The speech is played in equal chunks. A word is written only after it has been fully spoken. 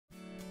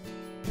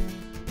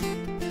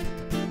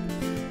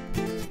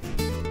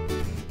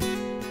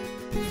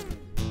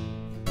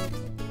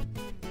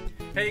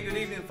Hey, good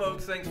evening,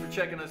 folks. Thanks for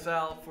checking us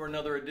out for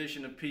another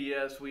edition of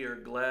PS. We are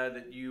glad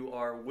that you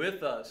are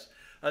with us.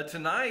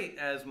 Tonight,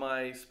 as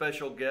my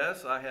special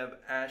guest, I have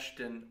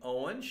Ashton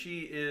Owen. She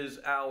is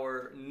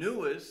our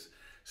newest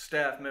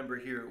staff member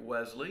here at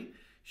Wesley.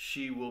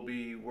 She will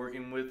be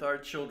working with our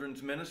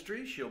children's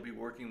ministry. She'll be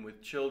working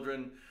with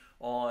children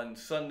on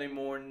Sunday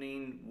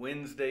morning,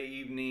 Wednesday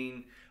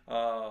evening,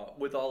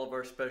 with all of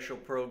our special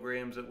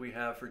programs that we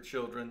have for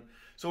children.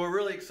 So we're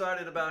really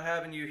excited about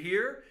having you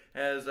here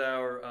as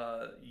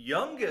our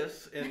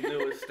youngest and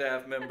newest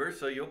staff member.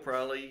 So you'll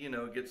probably,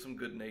 get some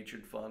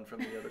good-natured fun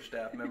from the other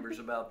staff members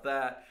about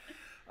that.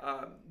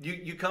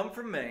 You come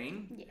from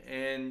Maine, Yes.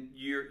 and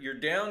you're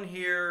down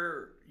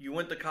here. You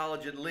went to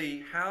college at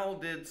Lee. How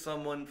did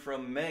someone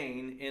from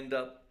Maine end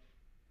up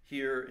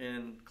here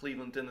in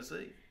Cleveland,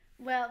 Tennessee?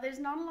 Well, there's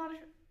not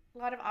a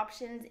lot of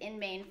options in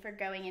Maine for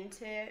going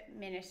into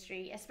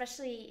ministry,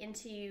 especially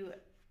into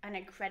an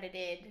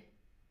accredited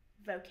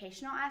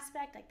vocational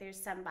aspect. Like there's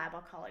some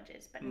Bible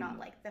colleges, but not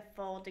like the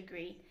full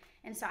degree.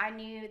 And so I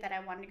knew that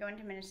I wanted to go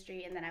into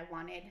ministry, and then I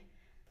wanted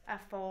a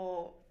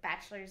full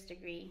bachelor's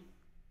degree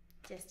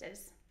just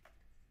as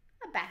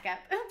a backup.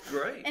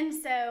 Great. And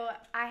so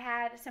I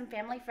had some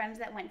family friends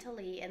that went to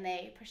Lee, and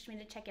they pushed me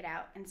to check it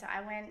out. And so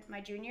I went my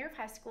junior year of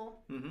high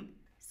school,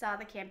 saw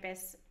the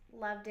campus,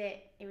 loved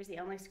it. It was the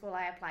only school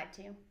I applied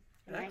to.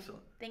 And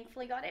Excellent. I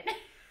thankfully got it.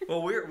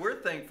 Well,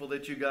 we're thankful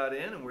that you got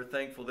in, and we're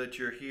thankful that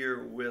you're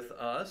here with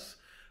us.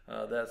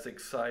 That's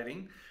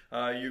exciting.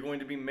 You're going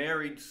to be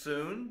married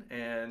soon,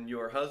 and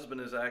your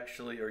husband is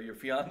actually, or your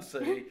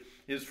fiance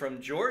is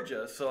from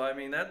Georgia. So, I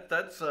mean,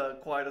 that's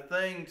quite a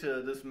thing.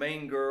 To this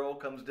Maine girl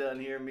comes down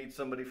here and meets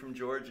somebody from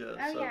Georgia.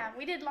 Oh, so. yeah.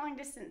 We did long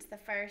distance the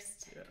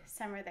first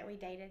summer that we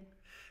dated.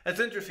 That's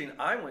interesting.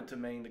 I went to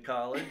Maine to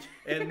college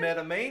and met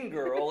a Maine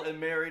girl and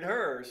married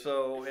her.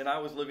 So, and I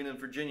was living in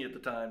Virginia at the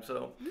time.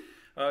 So,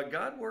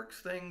 God works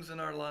things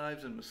in our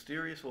lives in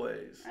mysterious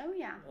ways. Oh,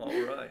 yeah.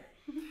 All right.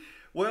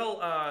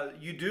 Well,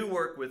 you do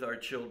work with our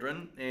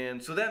children,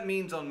 and so that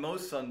means on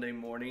most Sunday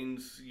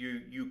mornings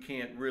you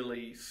can't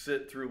really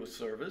sit through a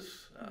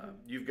service.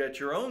 You've got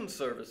your own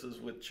services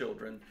with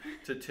children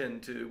to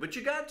tend to, but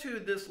you got to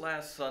this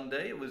last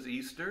Sunday. It was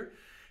Easter,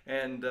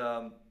 and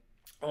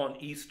on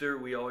Easter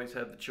we always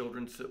have the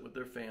children sit with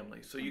their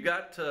families. So you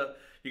got to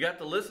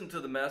listen to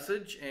the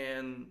message.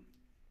 And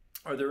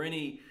are there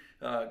any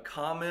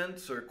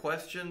comments or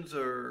questions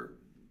or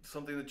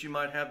something that you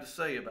might have to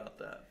say about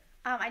that?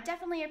 I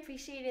definitely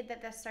appreciated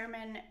that the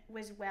sermon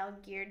was well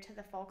geared to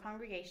the full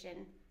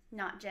congregation,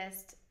 not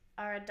just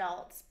our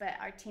adults, but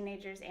our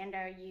teenagers and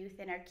our youth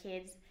and our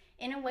kids,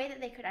 in a way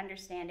that they could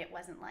understand. It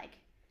wasn't like,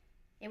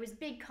 it was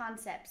big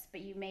concepts,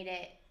 but you made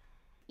it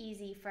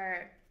easy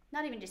for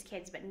not even just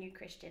kids, but new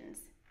Christians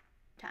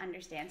to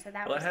understand. So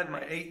that was I had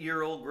nice. my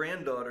 8-year-old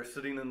granddaughter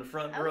sitting in the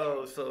front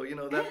row, so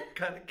that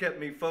kind of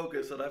kept me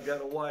focused, and I've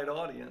got a wide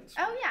audience.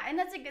 Oh yeah, and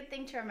that's a good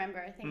thing to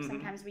remember. I think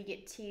sometimes we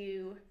get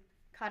too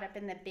caught up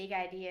in the big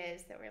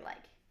ideas that we're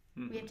like,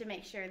 we have to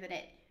make sure that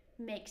it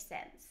makes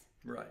sense.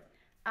 Right.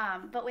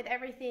 But with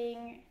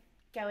everything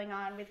going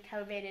on with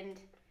COVID and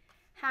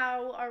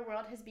how our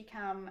world has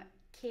become,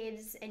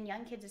 kids and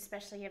young kids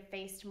especially have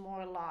faced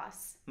more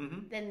loss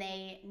than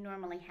they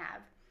normally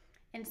have.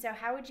 And so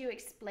how would you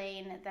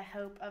explain the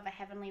hope of a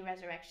heavenly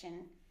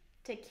resurrection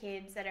to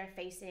kids that are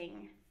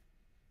facing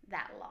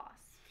that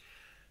loss?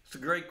 It's a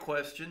great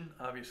question.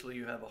 Obviously,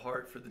 you have a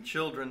heart for the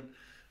children.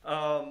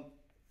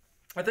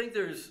 I think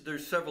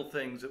there's several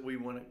things that we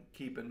want to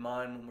keep in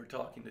mind when we're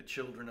talking to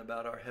children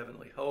about our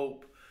heavenly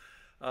hope.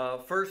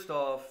 First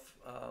off,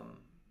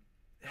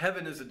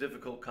 heaven is a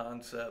difficult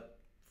concept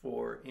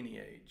for any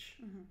age,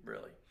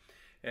 really.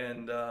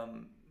 And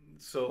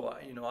so,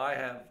 I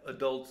have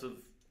adults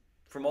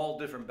from all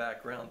different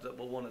backgrounds that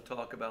will want to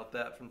talk about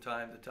that from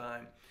time to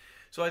time.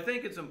 So I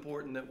think it's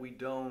important that we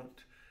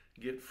don't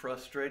get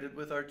frustrated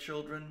with our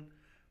children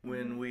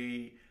when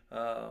we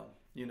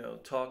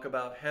talk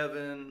about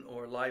heaven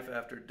or life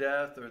after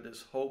death or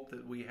this hope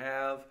that we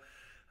have.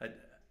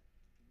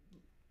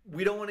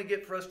 We don't want to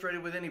get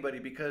frustrated with anybody,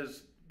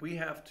 because we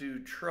have to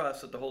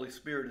trust that the Holy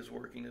Spirit is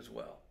working as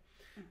well.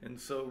 And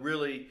so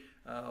really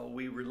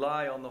we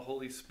rely on the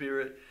Holy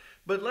Spirit.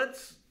 But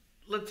let's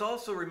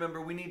also remember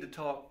we need to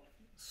talk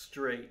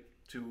straight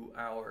to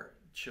our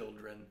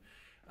children.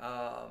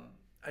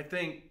 I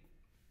think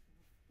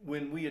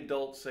when we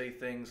adults say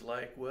things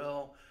like,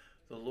 well,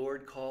 the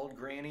Lord called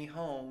Granny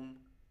home.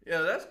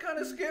 Yeah, that's kind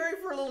of scary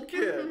for a little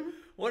kid.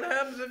 What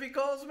happens if he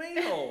calls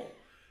me home?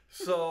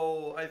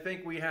 So I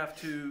think we have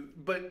to,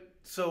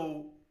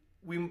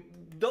 we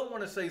don't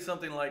want to say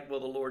something like, well,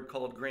 the Lord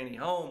called Granny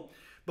home,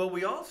 but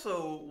we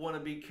also want to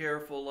be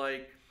careful,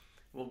 like,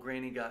 well,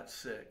 Granny got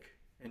sick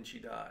and she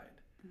died.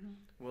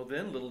 Well,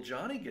 then little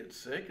Johnny gets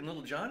sick, and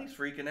little Johnny's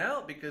freaking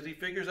out because he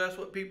figures that's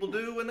what people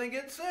do when they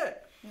get sick.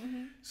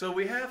 So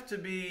we have to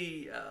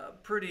be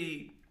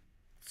pretty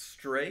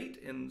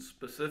straight and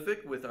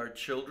specific with our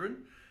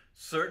children.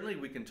 Certainly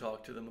we can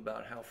talk to them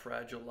about how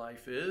fragile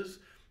life is,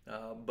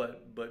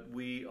 but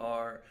we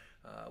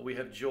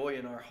have joy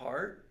in our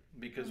heart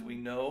because we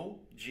know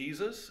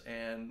Jesus,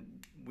 and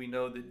we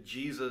know that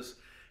Jesus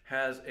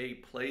has a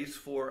place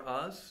for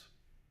us,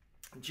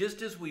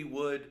 just as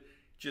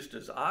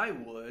I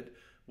would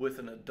with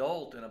an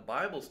adult in a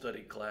Bible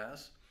study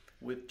class.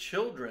 With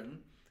children,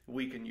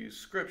 we can use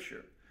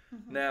Scripture.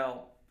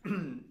 Now,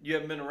 you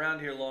haven't been around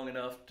here long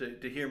enough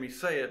to hear me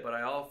say it, but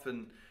I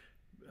often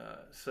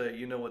say,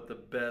 you know what the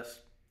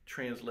best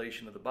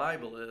translation of the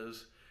Bible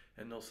is?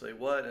 And they'll say,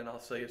 what? And I'll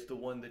say, it's the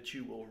one that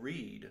you will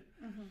read.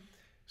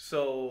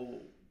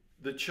 So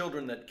the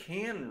children that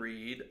can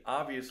read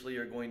obviously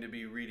are going to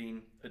be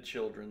reading a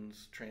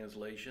children's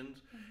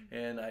translations.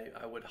 And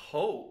I would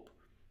hope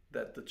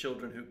that the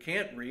children who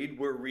can't read,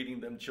 we're reading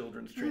them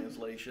children's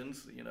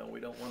translations. You know, we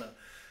don't want to,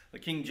 the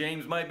King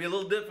James might be a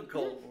little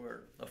difficult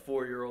for a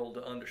 4-year-old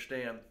to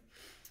understand.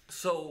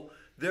 So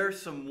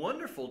there's some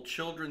wonderful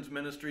children's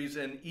ministries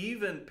and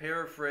even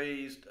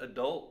paraphrased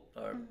adult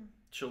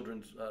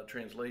children's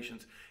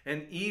translations,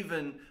 and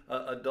even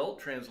adult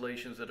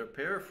translations that are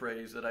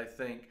paraphrased that I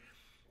think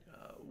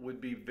would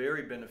be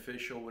very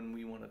beneficial when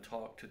we want to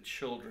talk to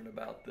children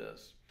about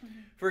this.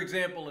 For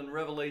example, in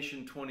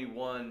Revelation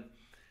 21,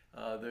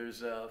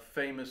 there's a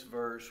famous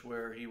verse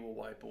where he will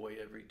wipe away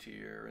every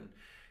tear,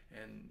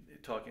 and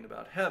talking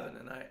about heaven.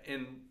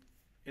 And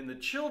in the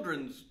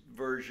children's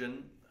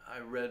version I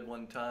read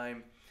one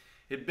time,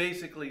 it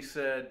basically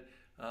said,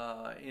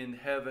 in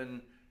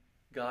heaven,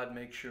 God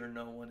makes sure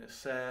no one is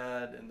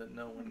sad and that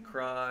no one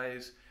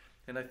cries.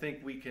 And I think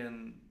we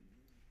can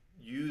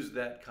use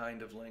that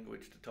kind of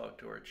language to talk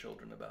to our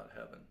children about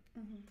heaven.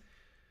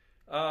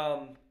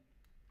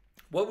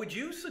 What would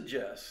you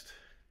suggest?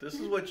 This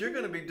is what you're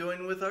going to be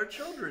doing with our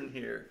children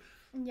here.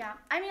 Yeah.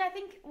 I mean, I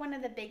think one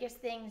of the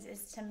biggest things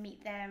is to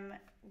meet them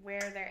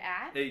where they're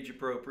at. Age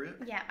appropriate.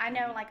 Yeah. I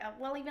know,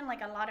 even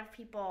like a lot of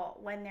people,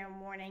 when they're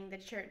mourning, the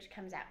church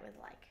comes out with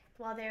like,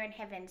 well, they're in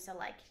heaven, so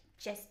like,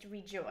 just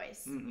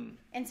rejoice.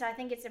 And so I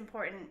think it's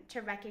important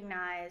to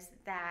recognize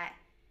that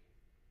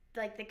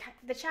like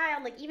the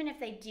child, like even if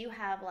they do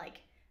have like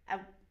a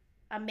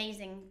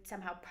amazing,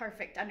 somehow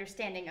perfect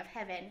understanding of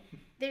heaven,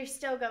 they're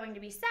still going to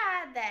be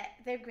sad that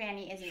their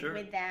granny isn't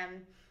with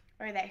them,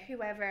 or that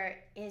whoever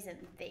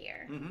isn't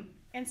there.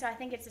 And so I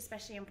think it's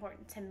especially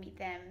important to meet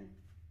them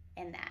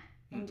in that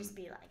and just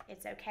be like,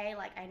 it's okay,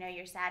 like I know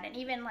you're sad, and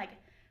even like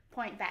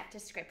point back to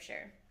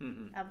Scripture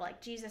of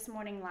like Jesus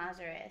mourning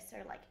Lazarus,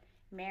 or like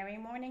Mary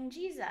mourning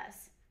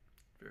Jesus.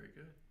 Very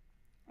good.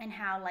 And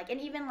how like,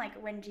 and even like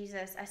when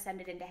Jesus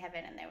ascended into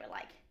heaven and they were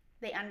like,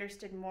 they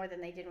understood more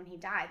than they did when he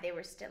died, they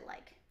were still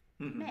like,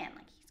 man,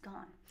 like he's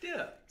gone.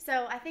 Yeah.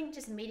 So I think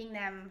just meeting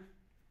them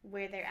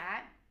where they're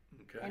at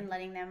and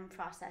letting them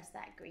process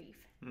that grief.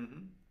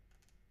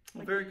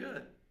 Well, very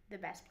good. The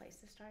best place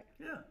to start.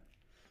 Yeah.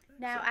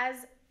 Now,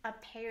 as a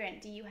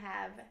parent, do you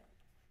have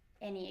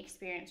any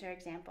experience or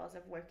examples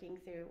of working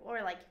through,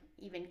 or like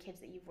even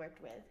kids that you've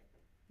worked with,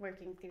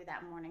 working through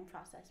that mourning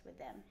process with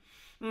them?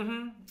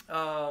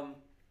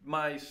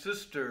 My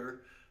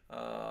sister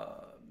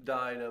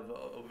died of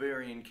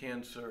ovarian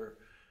cancer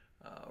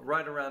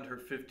right around her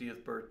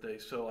 50th birthday,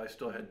 so I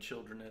still had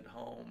children at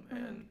home,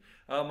 and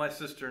my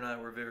sister and I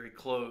were very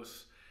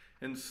close,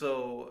 and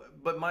so,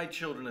 but my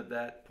children at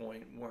that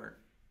point weren't,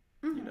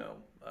 you know,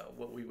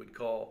 what we would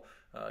call,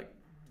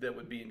 that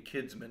would be in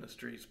kids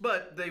ministries,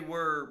 but they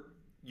were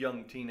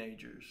young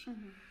teenagers.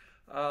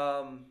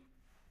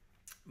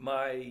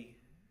 My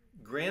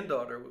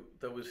granddaughter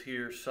that was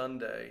here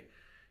Sunday,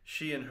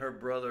 she and her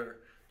brother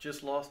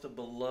just lost a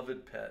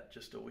beloved pet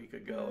just a week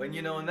ago. And,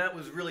 you know, and that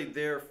was really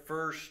their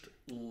first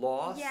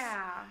loss.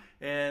 Yeah.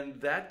 And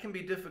that can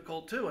be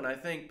difficult too. And I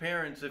think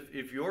parents,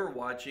 if you're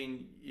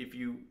watching, if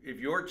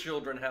your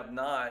children have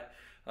not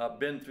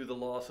been through the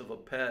loss of a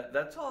pet,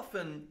 that's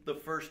often the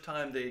first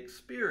time they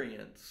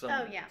experience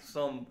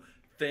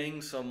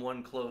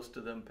someone close to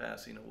them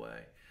passing away.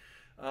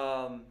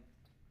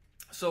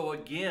 So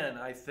again,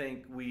 I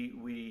think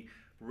we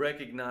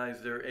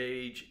recognize their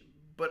age,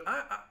 but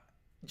I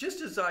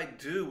just as I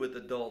do with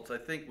adults, I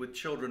think with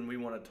children we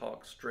want to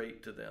talk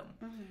straight to them.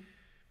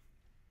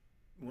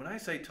 When I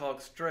say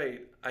talk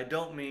straight, I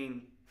don't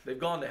mean they've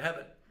gone to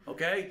heaven,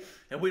 okay?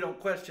 And we don't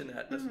question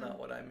that. That's not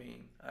what I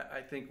mean.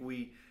 I think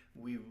we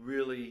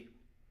really,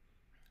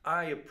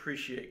 I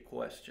appreciate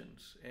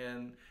questions.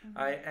 And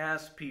I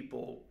ask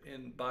people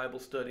in Bible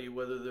study,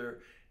 whether they're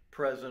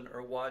present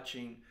or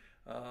watching,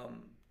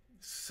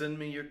 send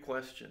me your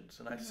questions.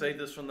 And I say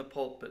this from the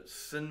pulpit,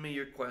 send me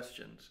your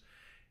questions.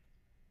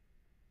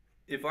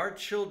 If our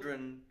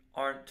children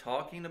aren't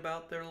talking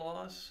about their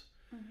loss,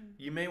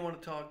 you may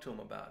want to talk to them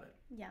about it.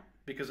 Yeah.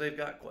 Because they've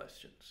got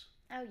questions.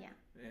 Oh, yeah.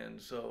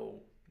 And so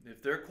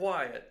if they're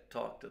quiet,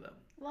 talk to them.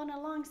 Well, and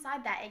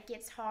alongside that, it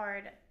gets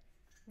hard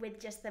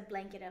with just the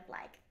blanket of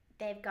like,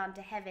 they've gone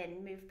to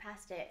heaven, move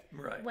past it.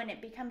 Right. When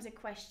it becomes a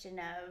question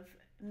of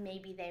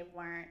maybe they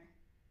weren't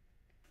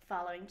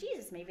following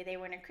Jesus, maybe they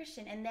weren't a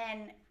Christian, and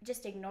then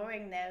just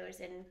ignoring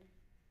those and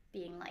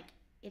being like,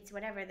 it's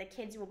whatever. The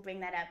kids will bring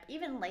that up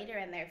even later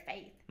in their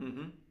faith,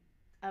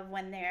 of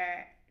when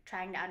they're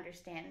trying to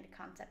understand the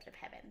concept of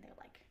heaven. They're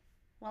like,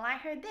 well, I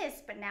heard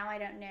this, but now I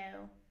don't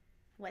know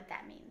what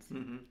that means.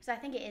 Mm-hmm. So I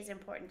think it is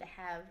important to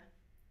have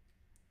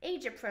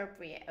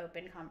age-appropriate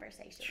open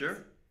conversations.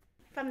 Sure.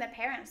 From the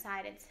parent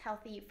side, it's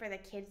healthy for the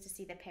kids to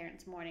see the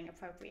parents mourning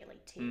appropriately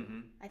too. Mm-hmm.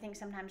 I think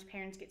sometimes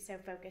parents get so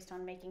focused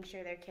on making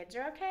sure their kids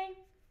are okay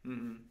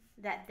Mm-hmm.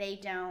 that they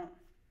don't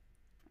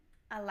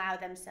allow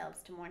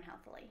themselves to mourn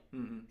healthily.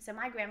 Mm-hmm. So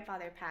my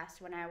grandfather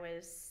passed when I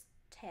was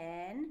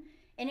 10,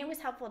 and it was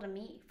helpful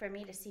for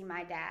me to see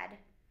my dad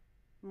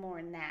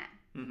mourn that.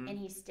 Mm-hmm. And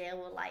he still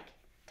will like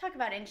talk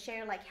about it and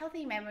share like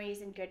healthy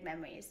memories and good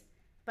memories,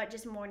 but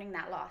just mourning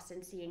that loss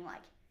and seeing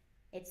like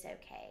it's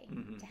okay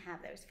Mm-hmm. to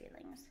have those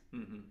feelings.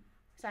 Mm-hmm.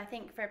 So I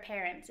think for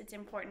parents, it's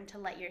important to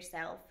let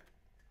yourself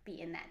be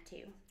in that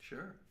too.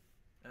 Sure.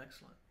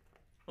 Excellent.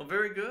 Well,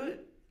 very good.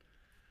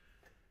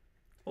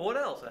 Well, what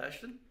else,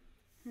 Ashton?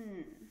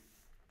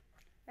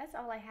 That's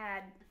all I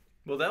had.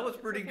 Well, that was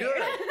pretty Prepare.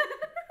 good.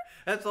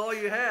 That's all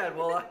you had.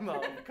 Well, I'm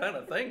kind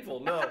of thankful.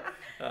 No,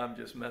 I'm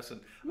just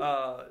messing.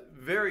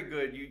 Very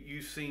good.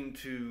 You seem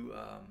to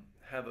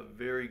have a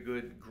very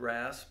good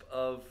grasp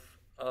of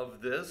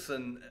this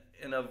and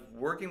of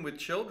working with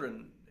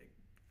children.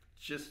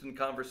 Just in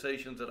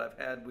conversations that I've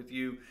had with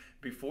you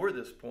before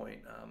this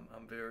point,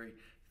 I'm very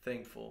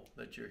thankful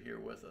that you're here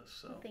with us.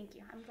 So Thank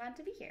you. I'm glad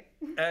to be here.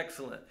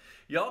 excellent.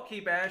 Y'all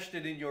keep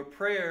Ashton in your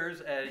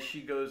prayers as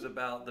she goes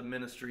about the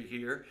ministry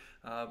here,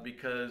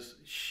 because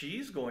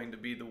she's going to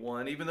be the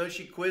one, even though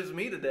she quizzed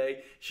me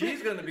today,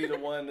 she's going to be the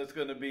one that's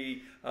going to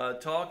be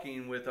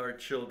talking with our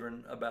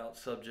children about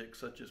subjects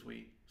such as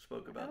we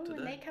spoke about And they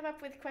today. come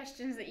up with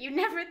questions that you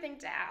never think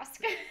to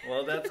ask.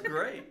 Well, that's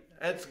great.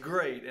 That's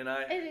great. And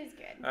It is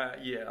good.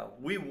 yeah,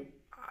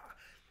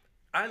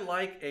 I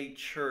like a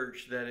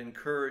church that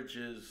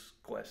encourages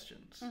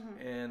questions,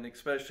 and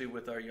especially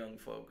with our young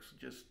folks,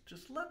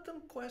 just let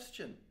them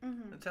question.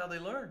 That's how they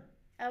learn.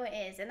 Oh, it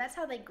is. And that's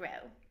how they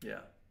grow. Yeah,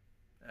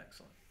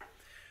 excellent.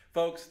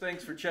 Folks,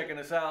 thanks for checking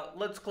us out.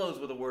 Let's close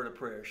with a word of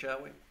prayer,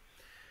 shall we?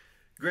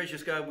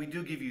 Gracious God, we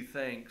do give you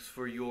thanks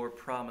for your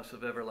promise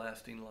of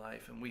everlasting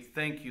life, and we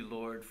thank you,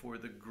 Lord, for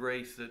the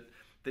grace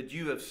that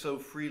you have so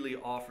freely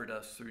offered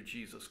us through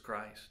Jesus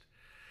Christ.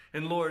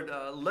 And Lord,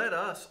 let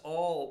us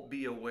all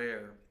be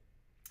aware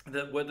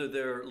that whether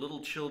they're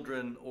little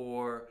children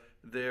or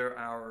they're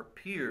our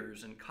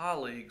peers and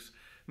colleagues,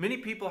 many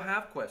people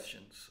have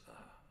questions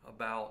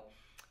about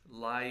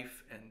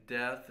life and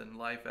death and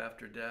life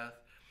after death.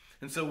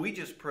 And so we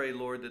just pray,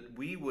 Lord, that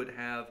we would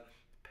have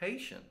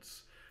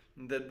patience,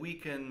 that we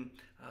can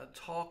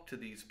talk to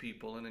these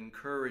people and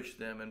encourage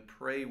them and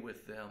pray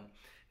with them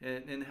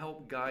and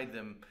help guide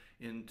them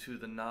into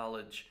the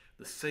knowledge,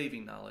 the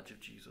saving knowledge of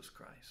Jesus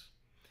Christ.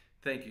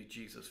 Thank you,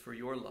 Jesus, for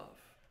your love.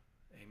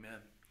 Amen.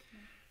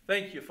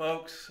 Thank you,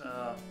 folks.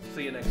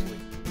 See you next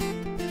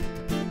week.